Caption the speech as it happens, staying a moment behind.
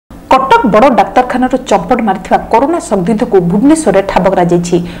कटक बड़ डाक्तखाना चंपट मारिथिबा कोरोना संदिग्ध को भुवनेश्वर में ठाब करा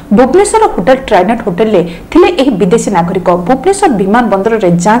जायछि। भुवनेश्वर होटेल ट्राइनेट होटेल थिले एही विदेशी नागरिक भुवनेश्वर विमान बंदर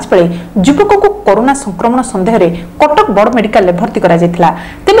रे जांच बेले युवक को कोरोना संक्रमण संदेह रे कटक बड़ मेडिकल रे भर्ती करा जायथिला।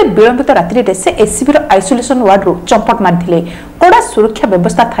 तेबे विलंबित रात्रि रे से एससीबी रो आइसोलेशन वार्ड रो चंपट मारिथिले। कड़ा सुरक्षा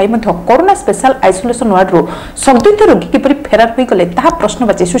व्यवस्था थाई मध्य कोरोना स्पेशल आइसोलेशन वार्ड रो संदिग्ध रोगी किपरि फेरार होई गले ताहा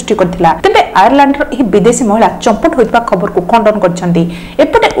प्रश्नवाची सृष्टि करथिला। तेबे आयरलैंड रो एही विदेशी महिला चंपट होइतबा खबर को खंडन करछन्ती।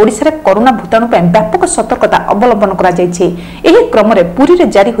 एपटे ओडिसा रे कोरोना भूताणु पे व्यापक सतर्कता अवलंबन करा जायछि। एही क्रम रे पुरी रे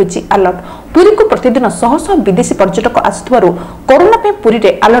जारी होइछि अलर्ट। पुरी को प्रतिदिन शह शह विदेशी पर्यटक आसुथबारु कोरोना पे पुरी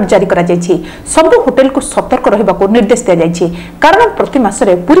रे अलर्ट जारी करा जायछि। सब होटेल को सतर्क रहिबाको निर्देश दिया जायछि, कारण प्रति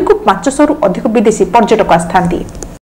मासरे पुरी को 500 रु अधिक विदेशी पर्यटक आस्थांती।